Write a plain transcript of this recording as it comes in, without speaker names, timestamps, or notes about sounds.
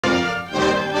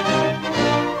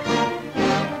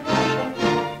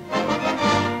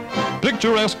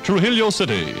picturesque Trujillo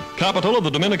City, capital of the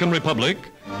Dominican Republic,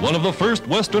 one of the first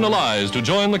Western allies to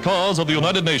join the cause of the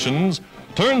United Nations,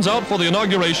 turns out for the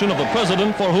inauguration of the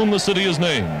president for whom the city is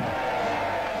named.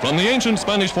 From the ancient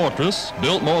Spanish fortress,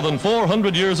 built more than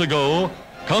 400 years ago,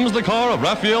 comes the car of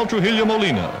Rafael Trujillo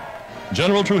Molina.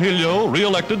 General Trujillo,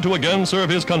 re-elected to again serve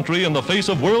his country in the face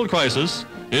of world crisis,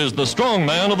 is the strong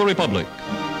man of the Republic.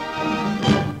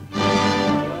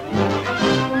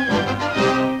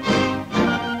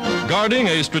 Guarding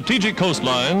a strategic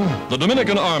coastline, the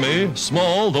Dominican Army,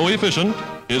 small though efficient,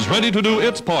 is ready to do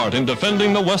its part in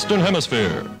defending the Western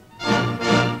Hemisphere.